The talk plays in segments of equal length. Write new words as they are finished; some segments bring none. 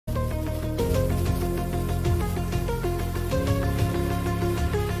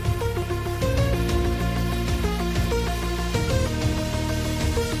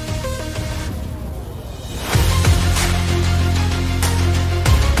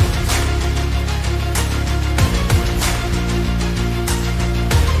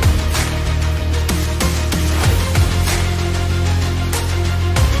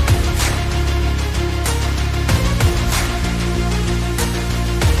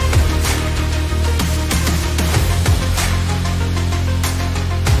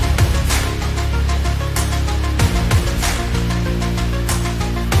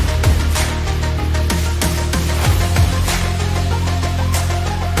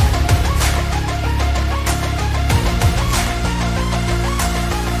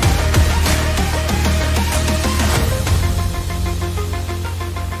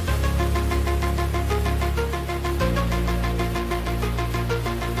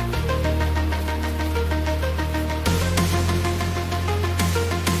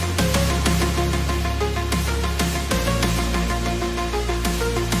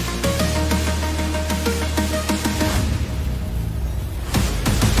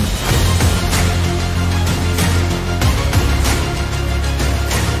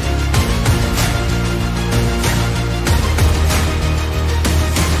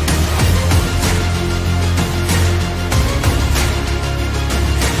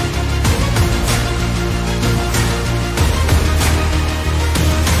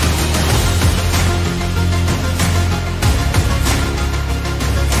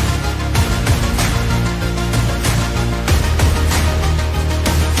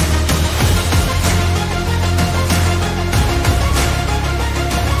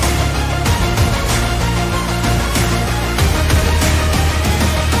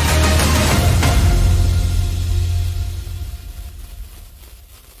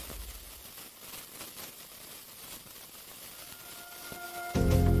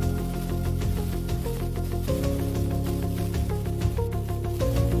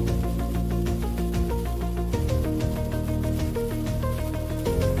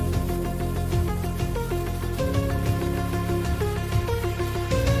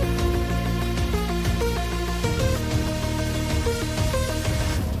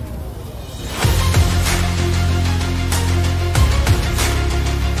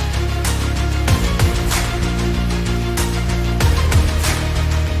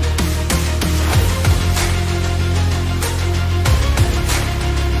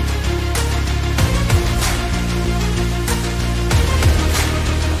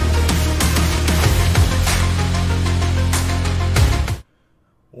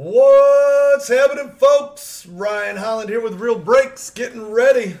Ryan Holland here with Real Breaks, getting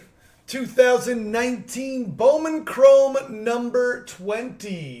ready. 2019 Bowman Chrome number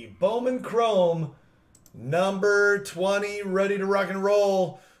 20. Bowman Chrome number 20, ready to rock and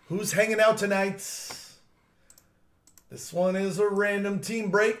roll. Who's hanging out tonight? This one is a random team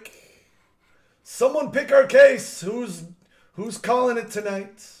break. Someone pick our case. Who's calling it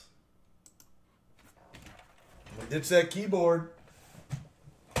tonight? Ditch that keyboard.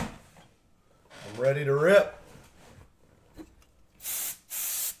 I'm ready to rip.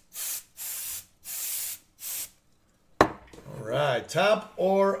 All right, top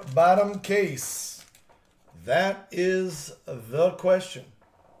or bottom case? That is the question.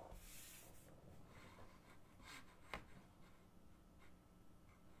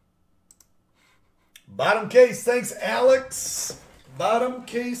 Bottom case, thanks Alex. Bottom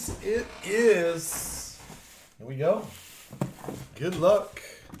case it is. Here we go. Good luck.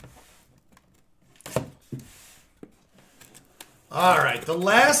 All right, the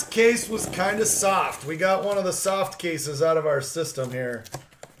last case was kind of soft. We got one of the soft cases out of our system here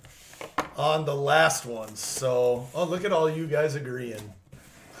on the last one. So, oh, look at all you guys agreeing.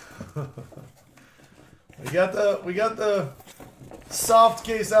 we got the soft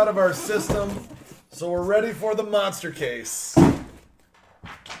case out of our system. So we're ready for the monster case.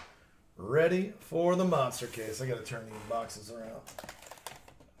 Ready for the monster case. I got to turn these boxes around.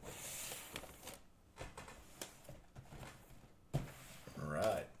 All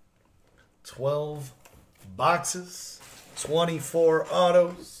right. 12 boxes, 24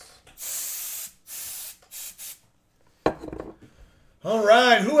 autos. All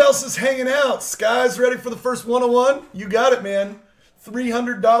right. Who else is hanging out? Sky's ready for the first 101? You got it, man.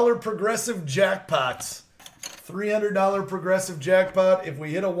 $300 progressive jackpot. $300 progressive jackpot. If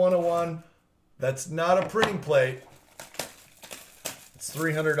we hit a 101, that's not a printing plate. It's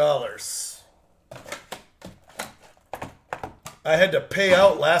 $300. I had to pay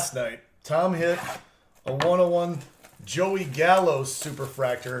out last night. Tom hit a 101 Joey Gallo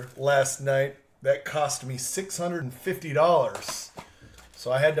Superfractor last night. That cost me $650.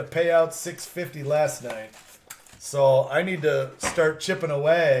 So I had to pay out $650 last night. So I need to start chipping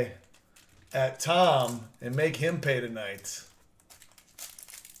away at Tom and make him pay tonight.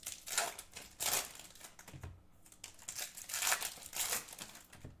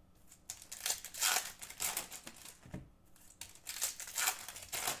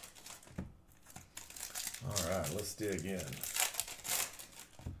 All right, let's dig in.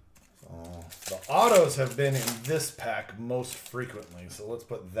 The autos have been in this pack most frequently, so let's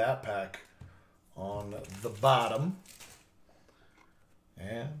put that pack on the bottom.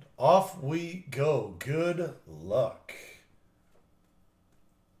 And off we go. Good luck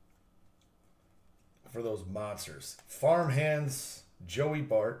for those monsters. Farmhands, Joey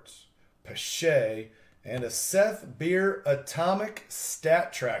Bart, Pache, and a Seth Beer Atomic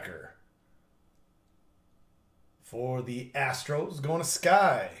Stat Tracker. For the Astros, going to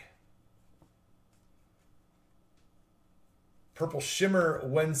Sky. Purple Shimmer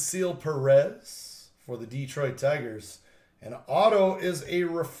Wensil Perez for the Detroit Tigers. And auto is a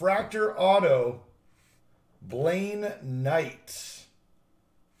refractor auto. Blaine Knight.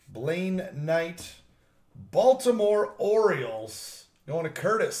 Blaine Knight. Baltimore Orioles. Going to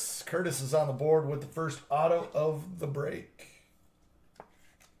Curtis. Curtis is on the board with the first auto of the break.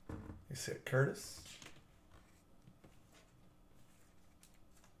 You see it, Curtis?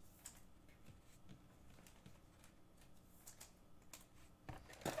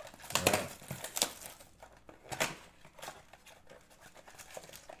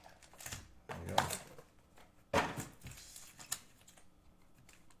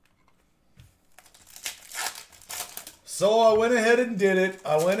 So I went ahead and did it.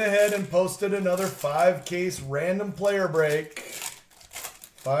 I went ahead and posted another 5-case random player break.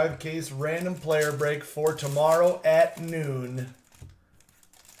 5-case random player break for tomorrow at noon.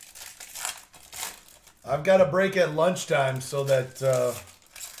 I've got a break at lunchtime so that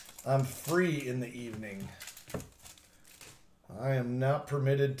I'm free in the evening. I am not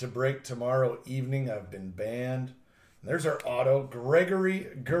permitted to break tomorrow evening. I've been banned. There's our auto. Gregory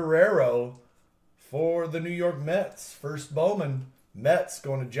Guerrero for the New York Mets. First Bowman. Mets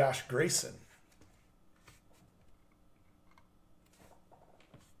going to Josh Grayson.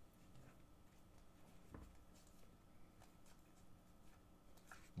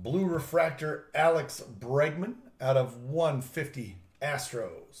 Blue refractor Alex Bregman out of 150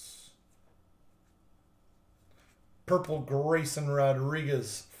 Astros. Purple Grayson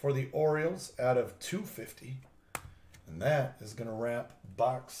Rodriguez for the Orioles out of 250. And that is going to wrap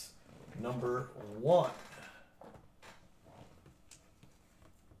box number 1.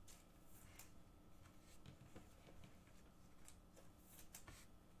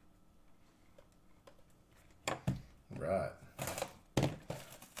 Right.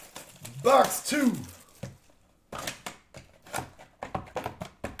 Box 2.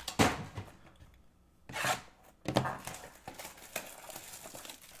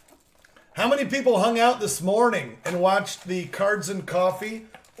 How many people hung out this morning and watched the Cards and Coffee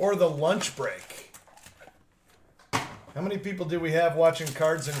or the lunch break? How many people do we have watching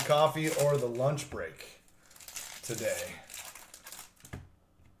Cards and Coffee or the lunch break today?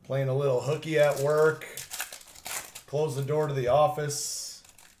 Playing a little hooky at work. Close the door to the office.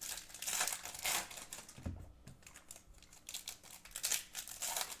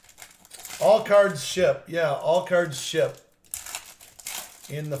 All cards ship. Yeah, all cards ship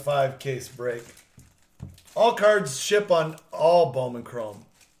in the 5-case break. All cards ship on all Bowman Chrome.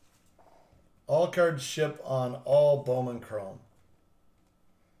 All cards ship on all Bowman Chrome.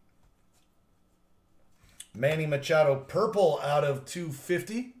 Manny Machado purple out of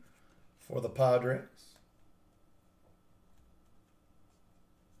 250 for the Padres.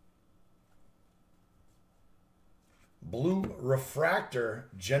 Blue refractor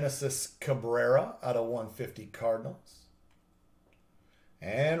Genesis Cabrera out of 150 Cardinals.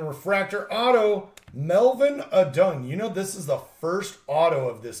 And refractor auto Melvin Adung. You know, this is the first auto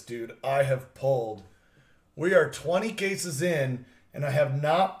of this dude I have pulled. We are 20 cases in, and I have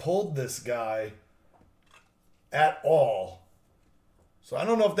not pulled this guy at all. So I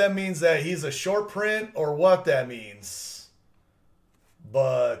don't know if that means that he's a short print or what that means.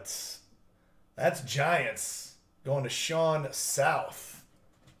 But that's Giants going to Sean South.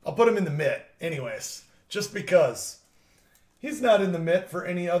 I'll put him in the Mitt anyways, just because. He's not in the Mitt for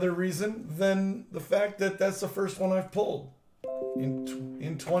any other reason than the fact that that's the first one I've pulled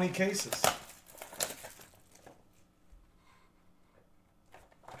in 20 cases.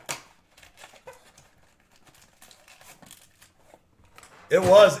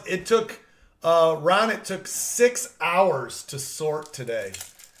 It took, Ron, it took 6 hours to sort today.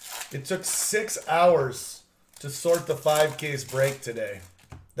 It took 6 hours to sort the 5-case break today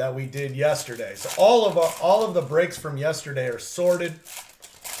that we did yesterday. So all of the breaks from yesterday are sorted.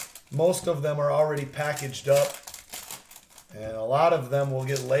 Most of them are already packaged up. And a lot of them will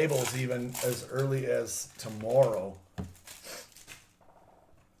get labels even as early as tomorrow.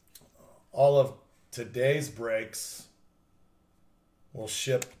 All of today's breaks will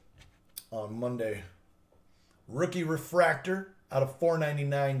ship on Monday. Rookie refractor out of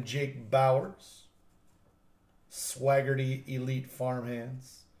 499 Jake Bowers. Swaggerty Elite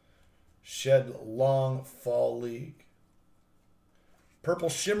Farmhands. Shed Long Fall League. Purple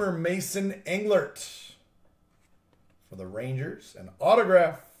Shimmer Mason Englert for the Rangers. An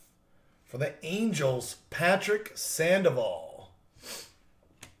autograph for the Angels, Patrick Sandoval.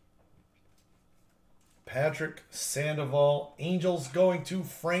 Patrick Sandoval. Angels going to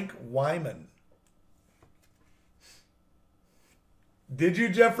Frank Wyman. Did you,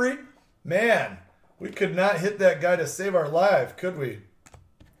 Jeffrey? Man, we could not hit that guy to save our life, could we?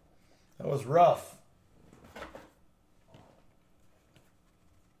 That was rough.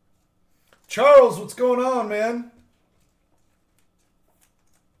 Charles, what's going on, man?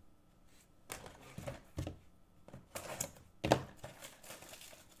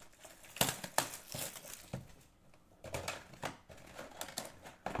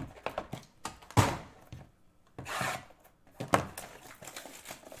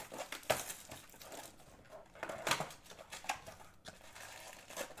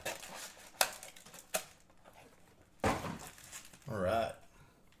 All right.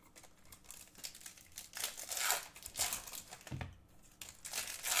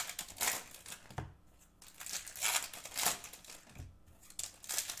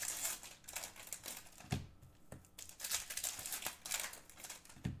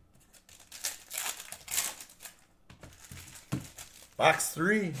 Box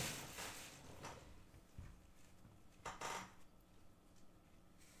 3.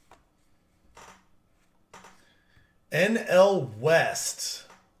 NL West.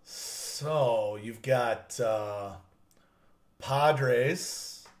 So you've got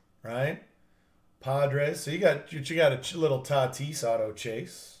Padres, right? Padres. So you got a little Tatis auto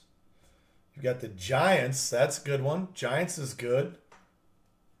chase. You've got the Giants. That's a good one. Giants is good.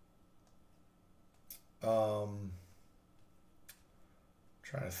 Trying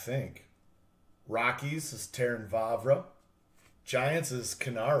to think. Rockies is Terran Vavra. Giants is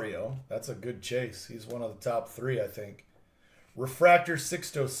Canario. That's a good chase. He's one of the top 3, I think. Refractor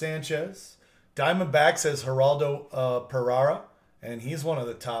Sixto Sanchez. Diamondbacks has Geraldo Perdomo, and he's one of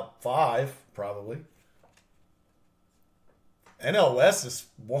the top 5, probably. NL West is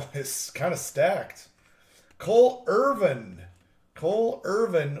kind of stacked. Cole Irvin. Cole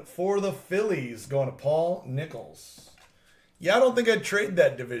Irvin for the Phillies going to Paul Nichols. Yeah, I don't think I'd trade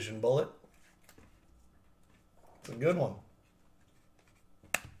that division bullet. It's a good one.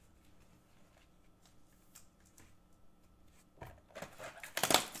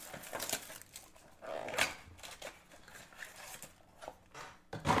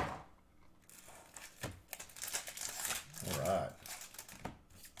 All right.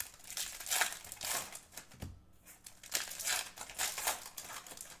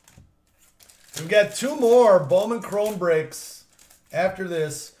 We've got 2 more Bowman Chrome breaks after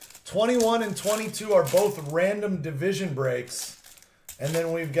this. 21 and 22 are both random division breaks. And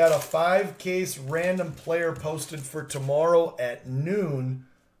then we've got a 5-case random player posted for tomorrow at noon.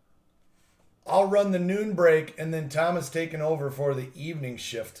 I'll run the noon break, and then Tom is taking over for the evening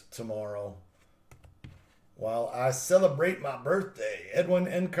shift tomorrow while I celebrate my birthday. Edwin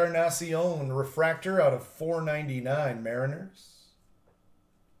Encarnacion, refractor out of 499 Mariners.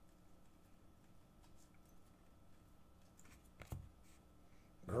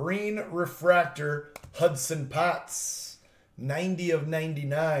 Green refractor, Hudson Potts, 90 of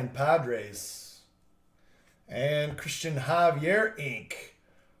 99 Padres. And Christian Javier Inc.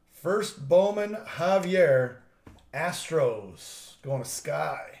 First Bowman Javier, Astros, going to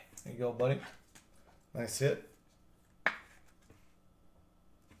Sky. There you go, buddy. Nice hit.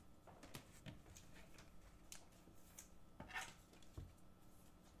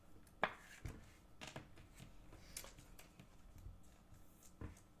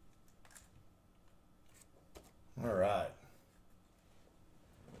 All right.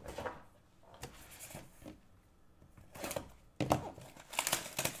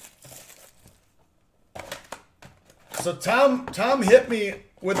 So Tom hit me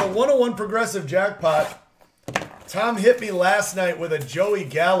with a 101 progressive jackpot. Tom hit me last night with a Joey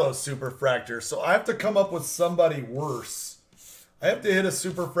Gallo superfractor. So I have to come up with somebody worse. I have to hit a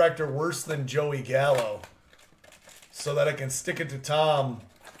superfractor worse than Joey Gallo so that I can stick it to Tom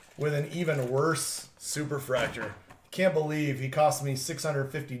with an even worse superfractor. Can't believe he cost me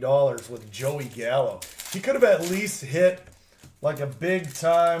 $650 with Joey Gallo. He could have at least hit like a big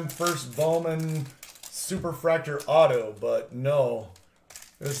time first Bowman superfractor auto, but no.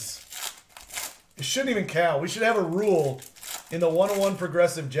 It shouldn't even count. We should have a rule in the 101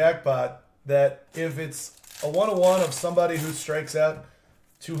 progressive jackpot that if it's a 101 of somebody who strikes out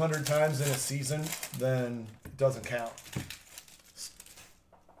 200 times in a season, then it doesn't count.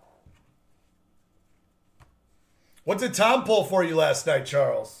 What did Tom pull for you last night,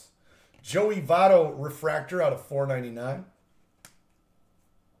 Charles? Joey Votto refractor out of 499.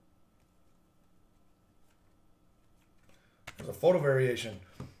 There's a photo variation.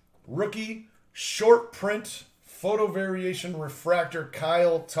 Rookie short print photo variation refractor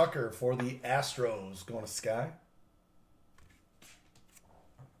Kyle Tucker for the Astros, going to Sky.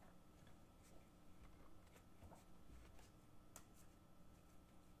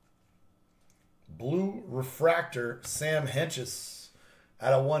 Blue refractor Sam Henches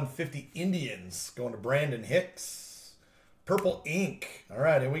out of 150 Indians, going to Brandon Hicks. Purple ink. All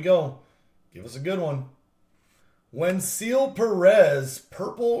right, here we go. Give us a good one. Wenceal Perez,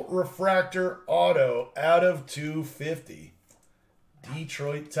 purple refractor auto out of 250.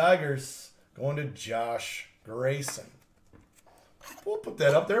 Detroit Tigers, going to Josh Grayson. We'll put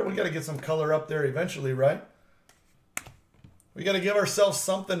that up there. We got to get some color up there eventually, right? We got to give ourselves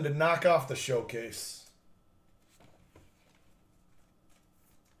something to knock off the showcase.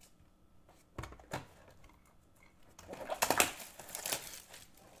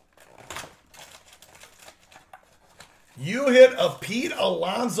 You hit a Pete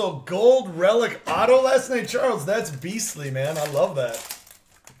Alonso gold relic auto last night, Charles. That's beastly, man. I love that.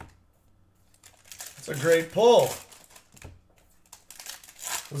 That's a great pull.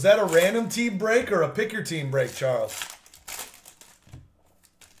 Was that a random team break or a pick your team break, Charles?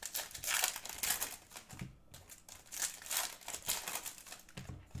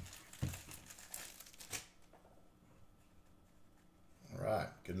 All right,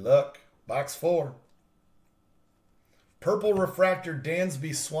 good luck. Box 4. Purple refractor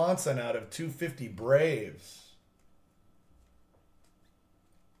Dansby Swanson out of 250 Braves.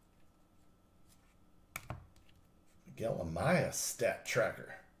 Miguel Amaya stat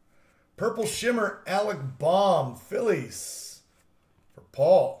tracker. Purple shimmer Alec Baum Phillies for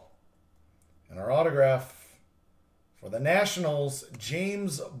Paul. And our autograph for the Nationals,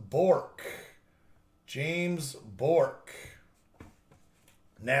 James Bork. James Bork.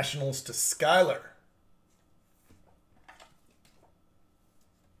 Nationals to Skyler.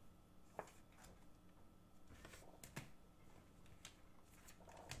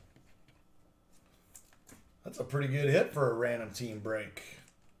 That's a pretty good hit for a random team break.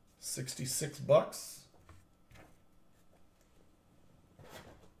 66 bucks.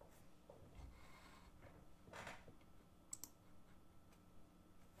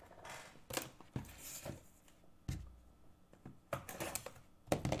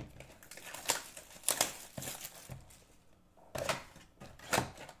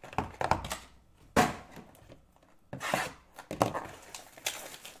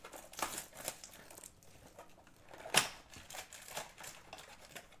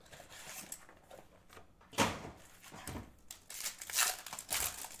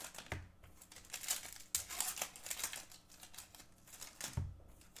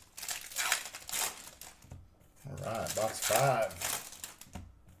 All right, box 5.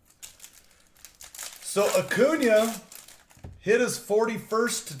 So Acuna hit his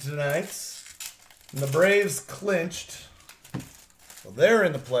 41st tonight, and the Braves clinched. So they're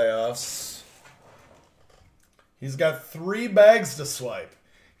in the playoffs. He's got 3 bags to swipe.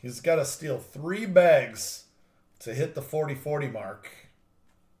 He's got to steal 3 bags to hit the 40-40 mark.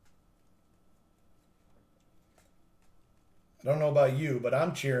 I don't know about you, but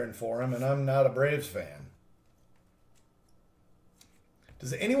I'm cheering for him, and I'm not a Braves fan.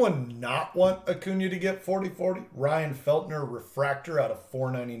 Does anyone not want Acuna to get 40-40? Ryan Feltner refractor out of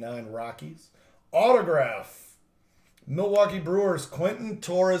 499 Rockies. Autograph. Milwaukee Brewers, Quentin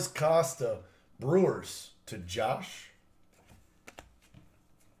Torres Costa. Brewers to Josh.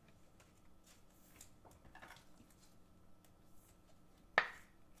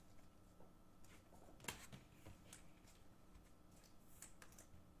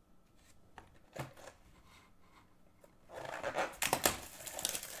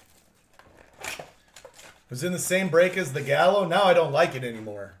 Was in the same break as the Gallo. Now I don't like it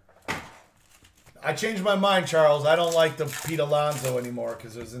anymore. I changed my mind, Charles. I don't like the Pete Alonso anymore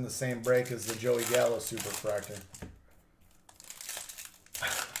because it was in the same break as the Joey Gallo Superfractor.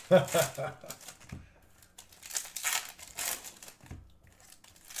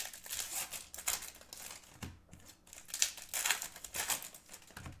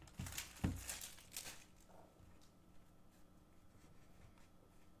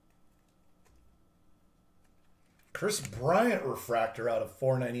 Chris Bryant refractor out of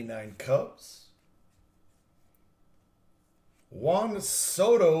 499 Cubs. Juan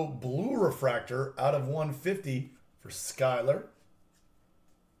Soto blue refractor out of 150 for Skyler.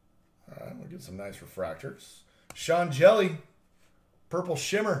 All right, we'll get some nice refractors. Sean Jelly, purple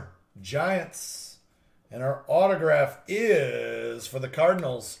shimmer, Giants. And our autograph is for the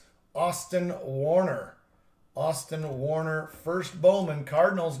Cardinals, Austin Warner. Austin Warner, first Bowman.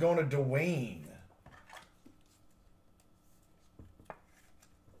 Cardinals going to Dwayne.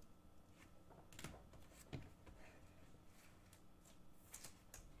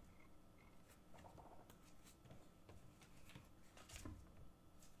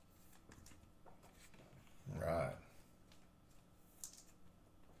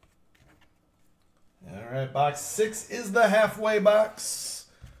 All right, box 6 is the halfway box.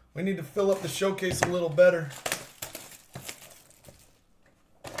 We need to fill up the showcase a little better.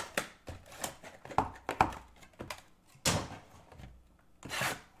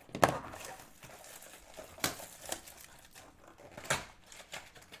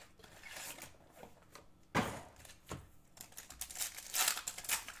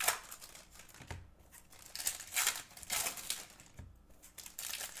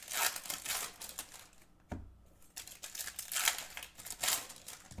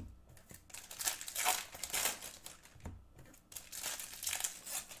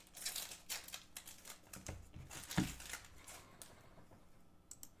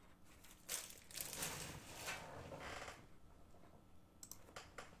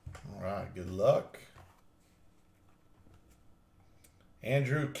 Good luck.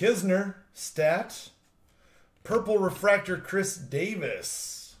 Andrew Kisner, stat. Purple refractor, Chris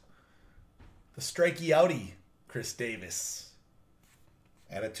Davis. The strikey outie, Chris Davis.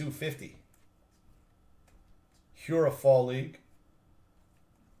 At a 250. Hura Fall League.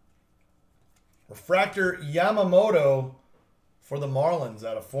 Refractor Yamamoto for the Marlins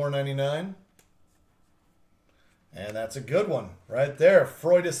out of 499. And that's a good one right there.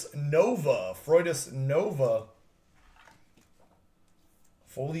 Freudis Nova. Freudis Nova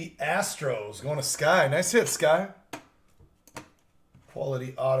for the Astros. Going to Sky. Nice hit, Sky.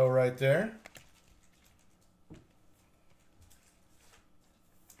 Quality auto right there.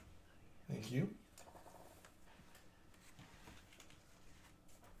 Thank you.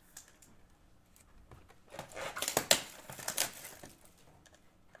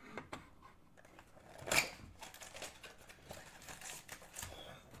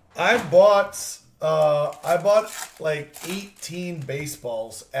 I bought like 18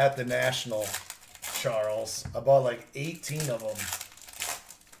 baseballs at the National, Charles. I bought like 18 of them.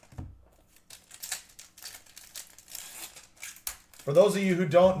 For those of you who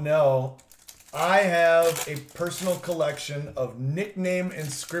don't know, I have a personal collection of nickname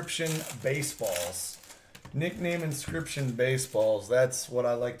inscription baseballs. Nickname inscription baseballs. That's what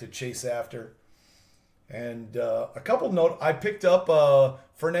I like to chase after. And a couple note, I picked up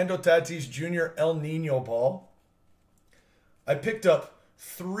Fernando Tatis Jr. El Nino ball. I picked up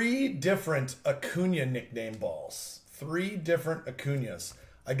 3 different Acuna nickname balls. 3 different Acunas.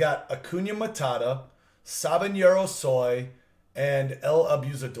 I got Acuna Matata, Sabanero Soy, and El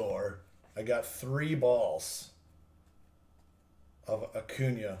Abusador. I got 3 balls of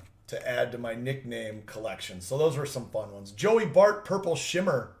Acuna to add to my nickname collection. So those were some fun ones. Joey Bart Purple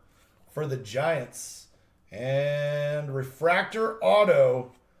Shimmer for the Giants. And Refractor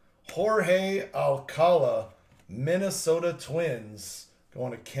Auto, Jorge Alcala, Minnesota Twins,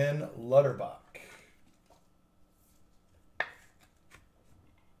 going to Ken Lutterbach.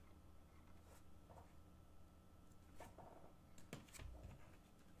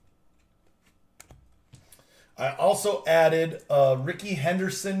 I also added Ricky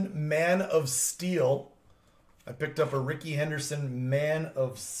Henderson, Man of Steel. I picked up a Ricky Henderson, Man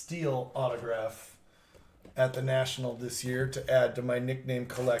of Steel autograph at the National this year to add to my nickname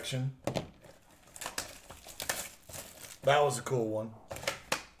collection. That was a cool one.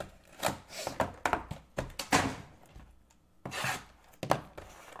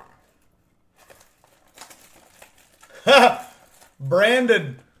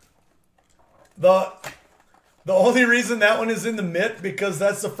 Brandon. The only reason that one is in the Mitt because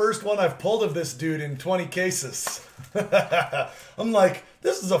that's the first one I've pulled of this dude in 20 cases. I'm like,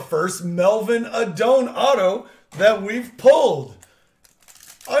 this is a first Melvin Adone auto that we've pulled.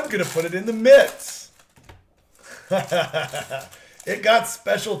 I'm going to put it in the Mitt. It got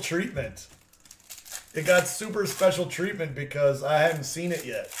special treatment. It got super special treatment because I hadn't seen it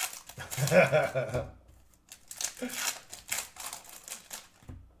yet.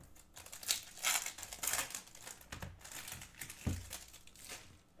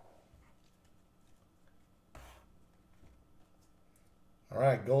 All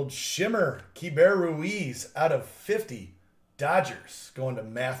right, Gold Shimmer, Kiber Ruiz out of 50. Dodgers going to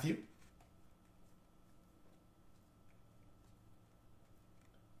Matthew.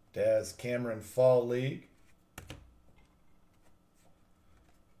 Daz Cameron Fall League.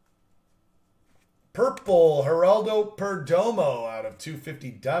 Purple, Geraldo Perdomo out of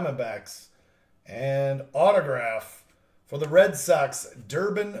 250 Diamondbacks. And autograph for the Red Sox,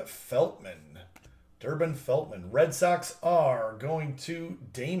 Durbin Feltman. Durbin Feltman. Red Sox are going to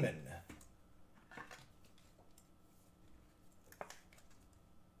Damon.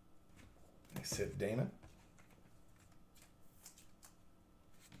 Nice hit, Damon.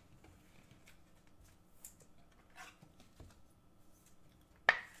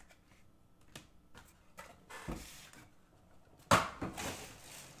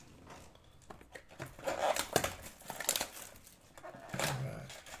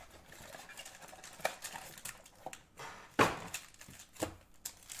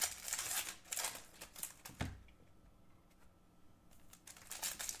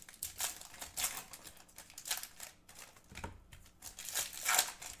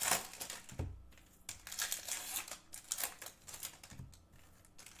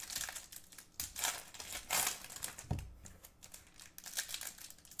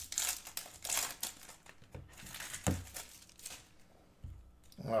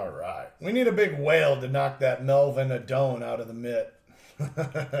 All right. We need a big whale to knock that Melvin Adone out of the Mitt.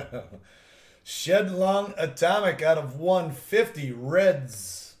 Shed Long Atomic out of 150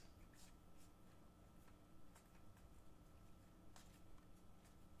 Reds.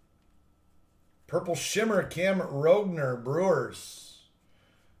 Purple Shimmer Cam Rogner Brewers.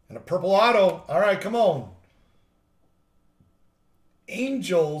 And a purple auto. All right, come on.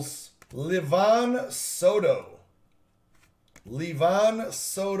 Angels Livan Soto. Livan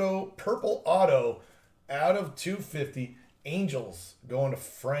Soto, purple auto, out of 250. Angels going to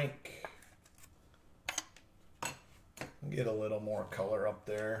Frank. Get a little more color up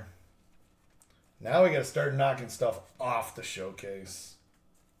there. Now we got to start knocking stuff off the showcase.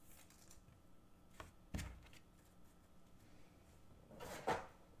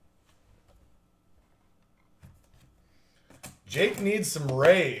 Jake needs some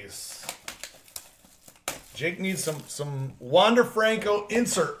Rays. Jake needs some Wander Franco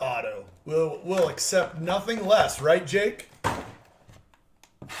insert auto. We'll accept nothing less, right, Jake?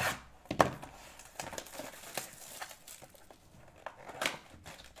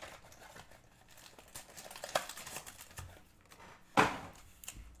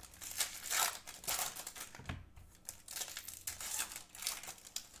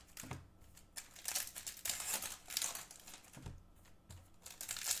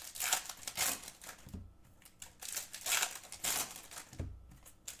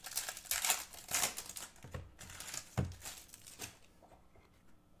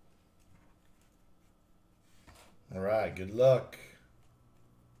 right, good luck.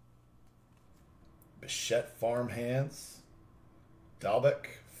 Bichette Farmhands. Dalbeck,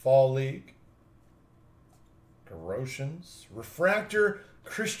 Fall League. Erosions. Refractor,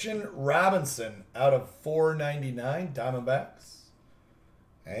 Christian Robinson out of 499 Diamondbacks.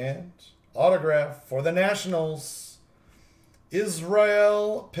 And autograph for the Nationals,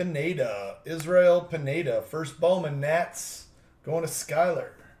 Israel Pineda. Israel Pineda, first Bowman, Nats, going to Skyler.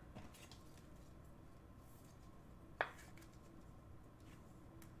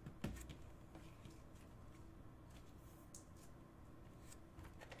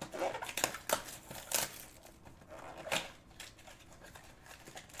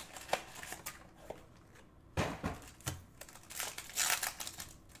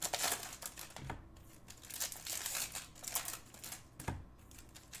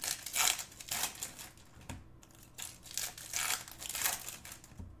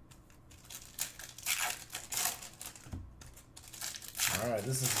 All right,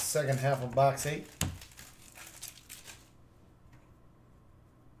 this is the second half of box 8.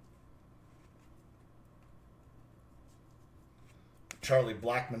 Charlie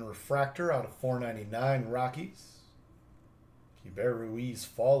Blackmon refractor out of 499 Rockies. Kiber Ruiz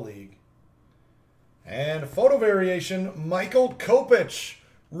Fall League. And a photo variation, Michael Kopech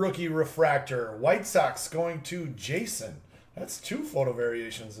rookie refractor. White Sox going to Jason. That's 2 photo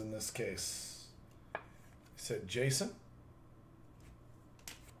variations in this case. I said Jason.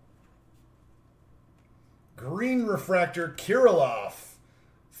 Green refractor, Kirilloff.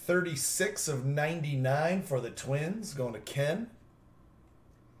 36 of 99 for the Twins, going to Ken.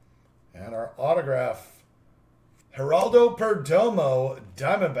 And our autograph, Geraldo Perdomo,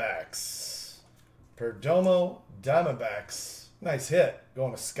 Diamondbacks. Perdomo, Diamondbacks. Nice hit,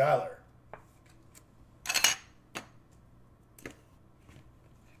 going to Skyler.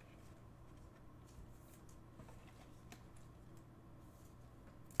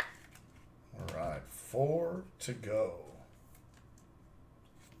 All right, 4 to go.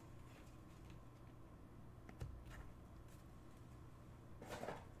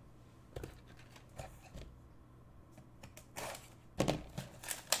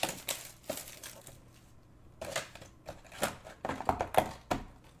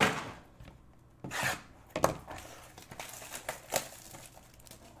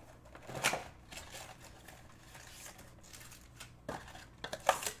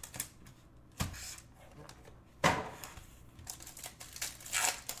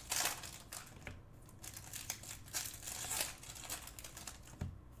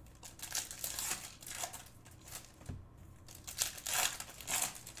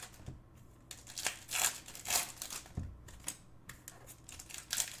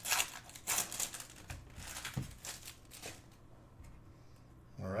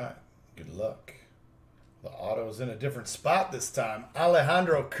 Good luck. The auto's in a different spot this time.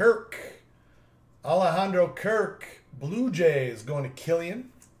 Alejandro Kirk. Alejandro Kirk. Blue Jays going to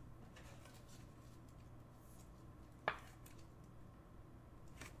Killian.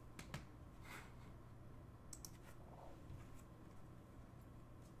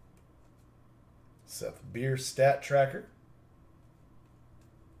 Seth Beer stat tracker.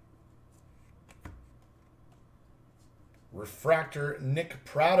 Refractor, Nick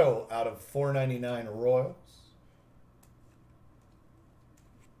Prado out of 499 Royals.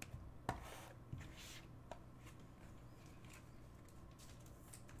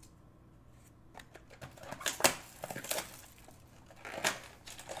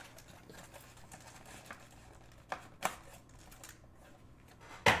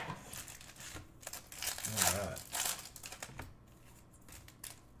 All right.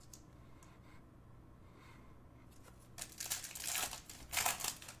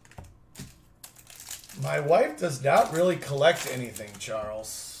 My wife does not really collect anything,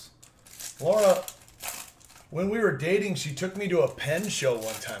 Charles. Laura, when we were dating, she took me to a pen show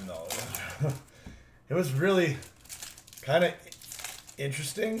one time, though. It was really kind of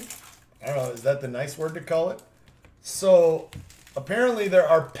interesting. I don't know, is that the nice word to call it? So, apparently there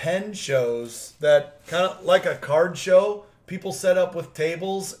are pen shows that, kind of like a card show, people set up with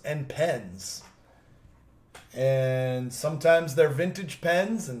tables and pens. And sometimes they're vintage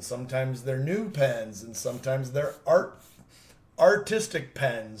pens, and sometimes they're new pens, and sometimes they're artistic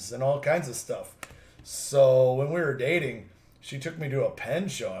pens, and all kinds of stuff. So when we were dating, she took me to a pen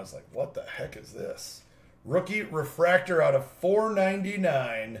show. I was like, what the heck is this? Rookie refractor out of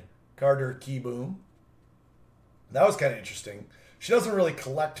 499, Carter Keyboom. That was kind of interesting. She doesn't really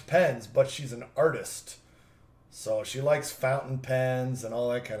collect pens, but she's an artist. So she likes fountain pens and all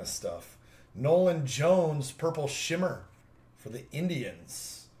that kind of stuff. Nolan Jones, Purple Shimmer for the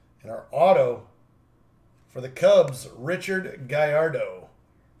Indians. And our auto, For the Cubs, Richard Gallardo.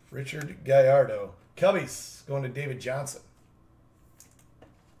 Richard Gallardo. Cubbies going to David Johnson.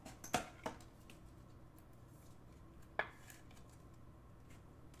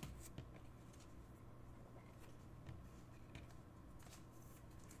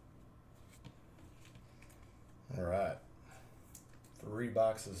 All right. 3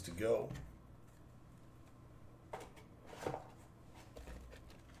 boxes to go.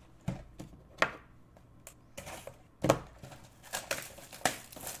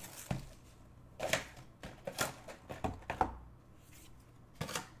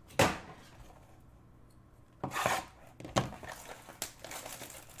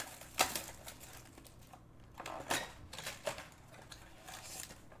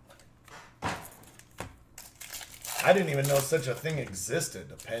 I didn't even know such a thing existed,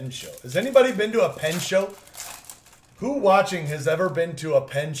 a pen show. Has anybody been to a pen show? Who watching has ever been to a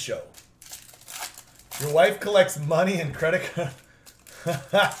pen show? Your wife collects money and credit card.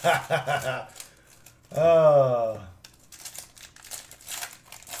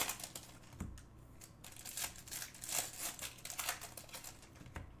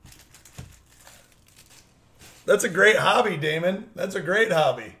 That's a great hobby, Damon. That's a great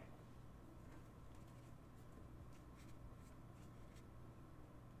hobby.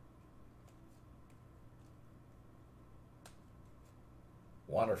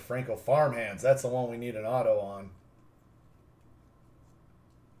 Wander Franco Farmhands. That's the one we need an auto on.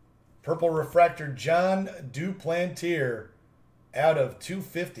 Purple Refractor John Duplantier out of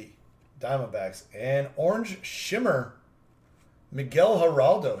 250 Diamondbacks. And Orange Shimmer Miguel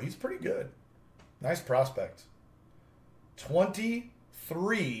Geraldo. He's pretty good. Nice prospect.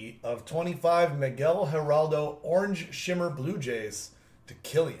 23 of 25 Miguel Geraldo Orange Shimmer Blue Jays to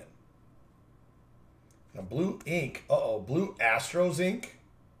Killian. Now blue ink. Uh-oh. Blue Astros ink.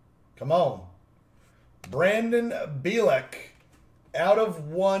 Come on. Brandon Bielek out of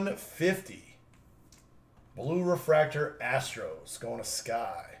 150. Blue Refractor Astros going to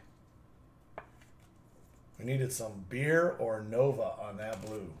Sky. We needed some beer or Nova on that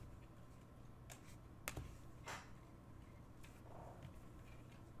blue.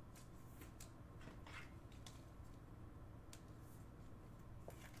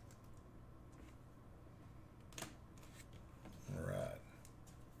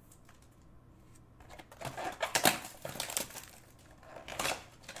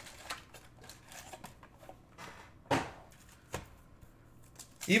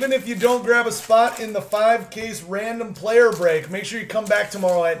 Even if you don't grab a spot in the 5-case random player break, make sure you come back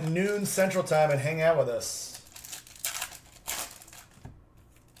tomorrow at noon Central Time and hang out with us.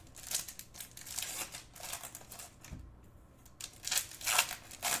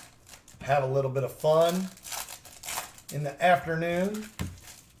 Have a little bit of fun in the afternoon.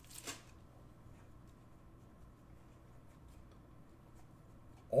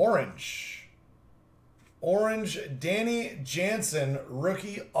 Orange. Orange Danny Jansen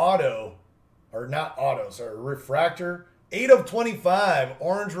rookie auto, or not auto, sorry, refractor. 8 of 25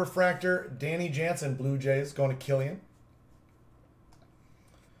 orange refractor Danny Jansen Blue Jays going to Killian.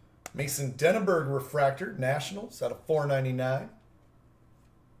 Mason Denneberg refractor Nationals out of 499.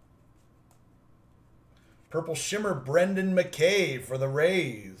 Purple Shimmer Brendan McKay for the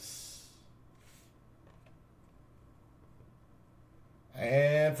Rays.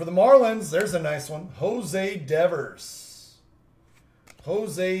 And for the Marlins, there's a nice one. Jose Devers.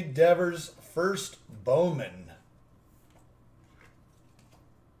 Jose Devers, first Bowman.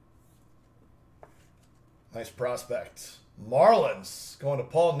 Nice prospect. Marlins going to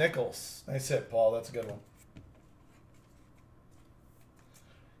Paul Nichols. Nice hit, Paul. That's a good one.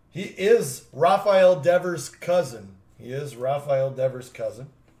 He is Rafael Devers' cousin. He is Rafael Devers' cousin.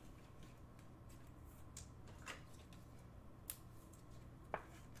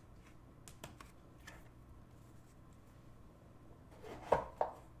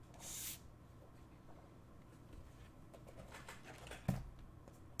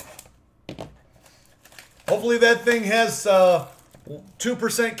 Hopefully that thing has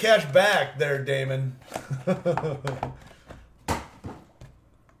 2% cash back there, Damon. All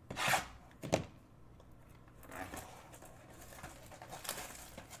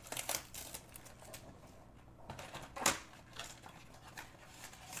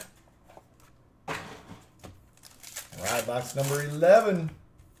right, box number 11.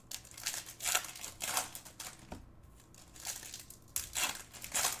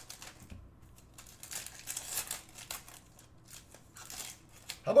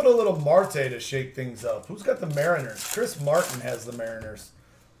 How about a little Marte to shake things up? Who's got the Mariners? Chris Martin has the Mariners.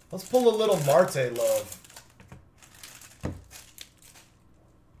 Let's pull a little Marte love.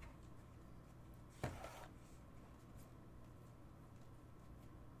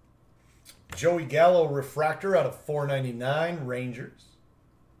 Joey Gallo refractor out of 499 Rangers.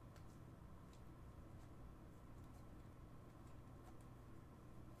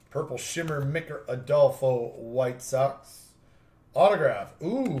 Purple Shimmer Micker Adolfo White Sox. Autograph.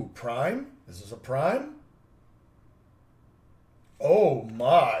 Ooh, prime? Is this a prime? Oh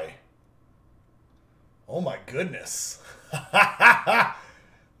my. Oh my goodness.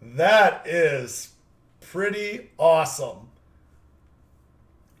 That is pretty awesome.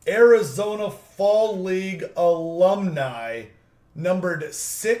 Arizona Fall League Alumni, numbered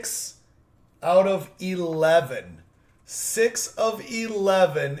 6 out of 11. 6 of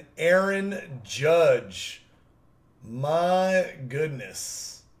 11, Aaron Judge. My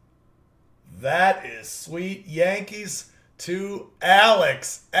goodness. That is sweet. Yankees to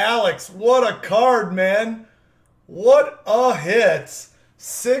Alex. Alex, what a card, man. What a hit.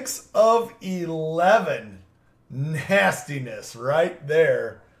 6 of 11. Nastiness right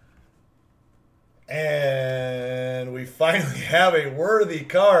there. And we finally have a worthy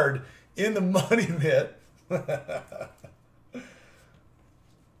card in the money mitt.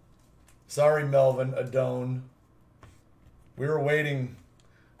 Sorry, Melvin Adone. We were waiting.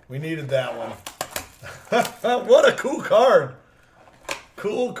 We needed that one. What a cool card.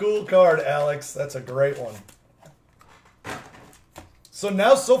 Cool card, Alex. That's a great one. So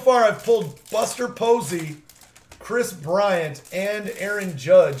now, so far, I've pulled Buster Posey, Chris Bryant, and Aaron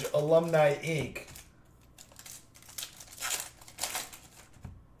Judge, Alumni Inc.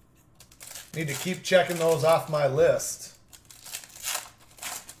 Need to keep checking those off my list.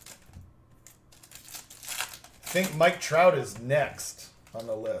 I think Mike Trout is next on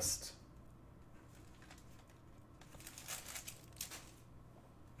the list.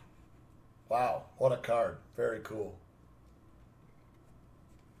 Wow, what a card. Very cool.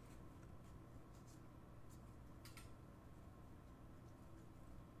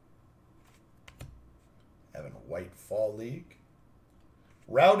 Having a White Fall League.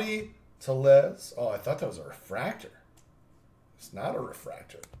 Rowdy Tellez. Oh, I thought that was a refractor. It's not a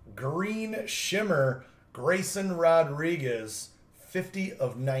refractor. Green Shimmer, Grayson Rodriguez, 50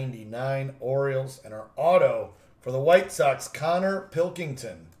 of 99 Orioles. And our auto for the White Sox, Connor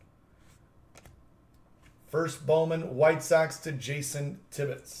Pilkington. First Bowman White Sox to Jason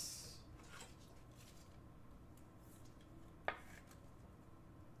Tibbetts.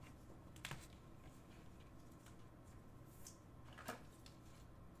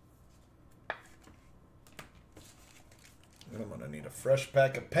 And I'm going to need a fresh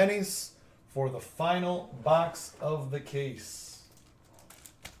pack of pennies for the final box of the case.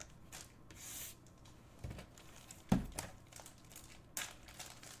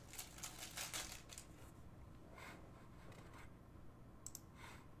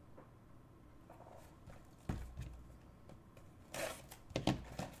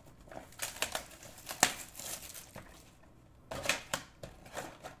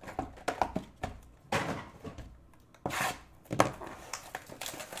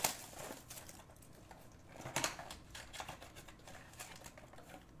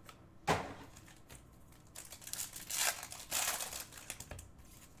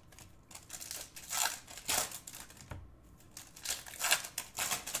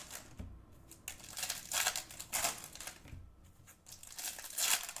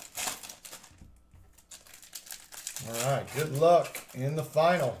 All right, good luck in the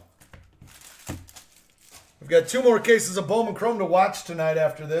final. We've got 2 more cases of Bowman Chrome to watch tonight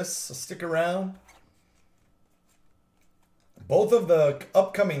after this, so stick around. Both of the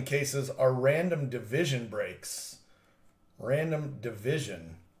upcoming cases are random division breaks. Random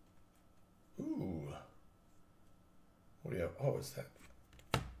division. Ooh. What do you have? Oh, is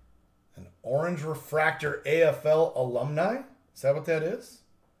that an orange refractor AFL Alumni? Is that what that is?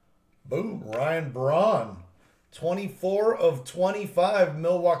 Boom, Ryan Braun. 24 of 25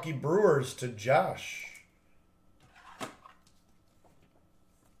 Milwaukee Brewers to Josh.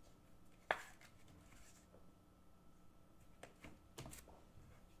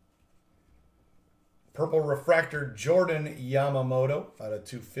 Purple refractor Jordan Yamamoto out of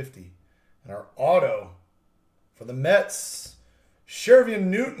 250. And our auto for the Mets, Shervin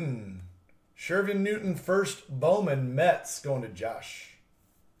Newton. Shervin Newton first Bowman Mets going to Josh.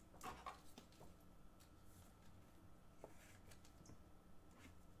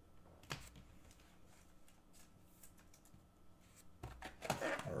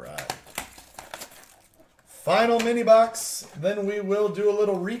 Final mini box, then we will do a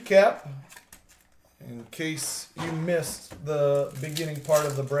little recap in case you missed the beginning part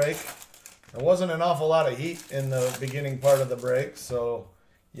of the break. There wasn't an awful lot of heat in the beginning part of the break, so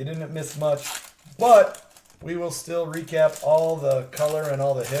you didn't miss much. But we will still recap all the color and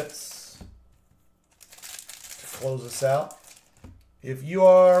all the hits. close us out. If you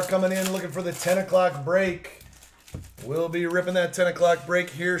are coming in looking for the 10 o'clock break, we'll be ripping that 10 o'clock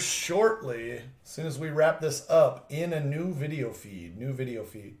break here shortly, as soon as we wrap this up in a new video feed.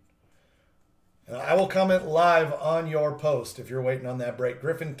 And I will comment live on your post if you're waiting on that break.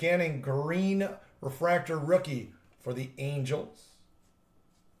 Griffin Canning, green refractor rookie for the Angels.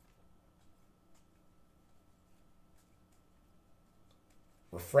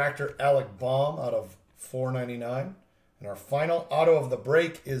 Refractor Alec Baum out of $4.99. And our final auto of the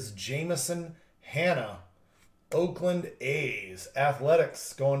break is Jamison Hanna, Oakland A's.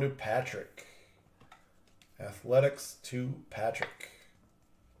 Athletics going to Patrick. Athletics to Patrick.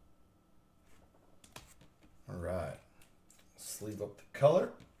 All right. Sleeve up the color.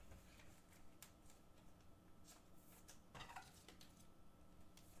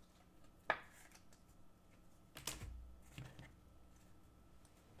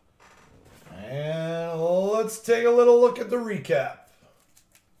 And let's take a little look at the recap.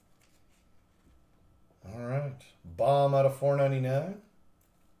 All right. Bomb out of $4.99.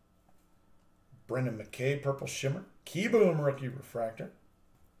 Brendan McKay, Purple Shimmer. Keyboom, Rookie Refractor.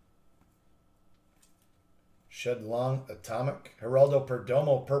 Shed Long, Atomic. Geraldo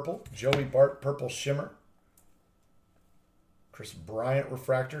Perdomo, Purple. Joey Bart, Purple Shimmer. Chris Bryant,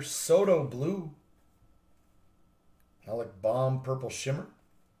 Refractor. Soto, Blue. Alec Baum, Purple Shimmer.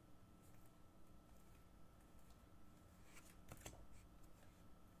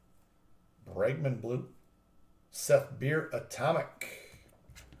 Bregman, Blue. Seth Beer, Atomic.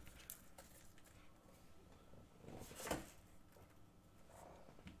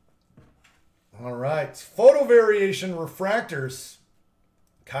 All right. Photo variation refractors.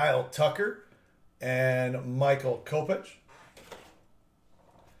 Kyle Tucker and Michael Kopech.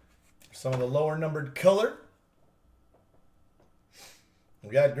 Some of the lower numbered color.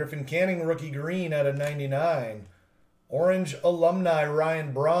 We got Griffin Canning, rookie green out of 99. Orange Alumni,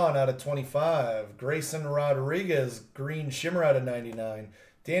 Ryan Braun out of 25. Grayson Rodriguez, green shimmer out of 99.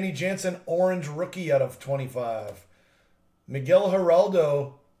 Danny Jansen, orange rookie out of 25. Miguel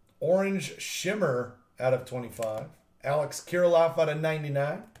Geraldo, orange shimmer out of 25. Alex Kirilloff out of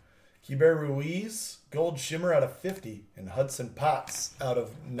 99. Kiber Ruiz, gold shimmer out of 50. And Hudson Potts out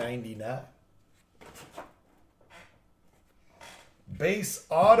of 99. Base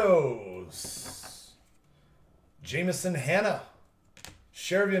autos. Jamison Hanna,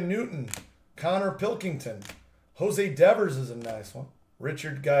 Shervin Newton, Connor Pilkington, Jose Devers is a nice one.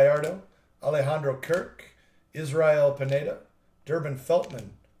 Richard Gallardo, Alejandro Kirk, Israel Pineda, Durbin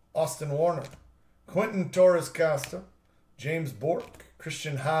Feltman, Austin Warner, Quentin Torres Costa, James Bork,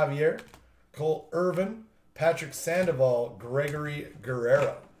 Christian Javier, Cole Irvin, Patrick Sandoval, Gregory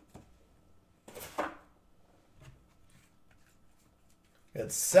Guerrero.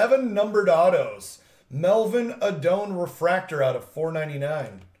 It's 7 numbered autos. Melvin Adone Refractor out of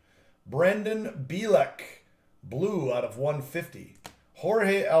 $4.99. Brendan Bielek, blue out of $150.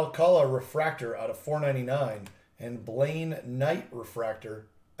 Jorge Alcala Refractor out of $4.99. And Blaine Knight Refractor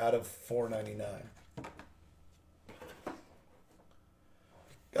out of $4.99.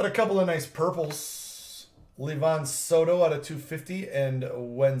 Got a couple of nice purples. Livan Soto out of $250 and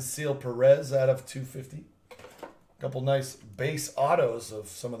Wensil Perez out of $250. Couple nice base autos of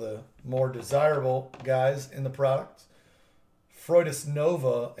some of the more desirable guys in the product. Freudis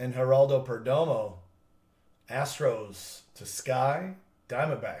Nova and Geraldo Perdomo. Astros to Sky.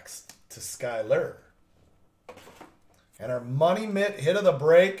 Diamondbacks to Skyler. And our Money Mitt hit of the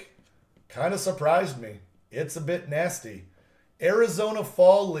break kind of surprised me. It's a bit nasty. Arizona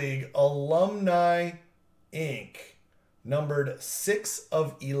Fall League Alumni Inc. Numbered 6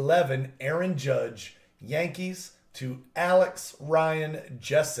 of 11. Aaron Judge. Yankees to Alex Ryan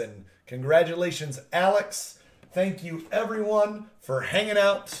Jessen. Congratulations, Alex. Thank you, everyone, for hanging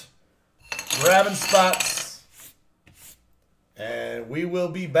out, grabbing spots. And we will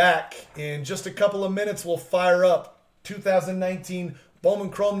be back in just a couple of minutes. We'll fire up 2019 Bowman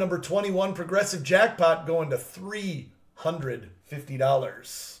Chrome number 21 Progressive Jackpot going to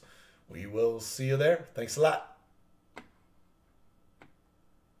 $350. We will see you there. Thanks a lot.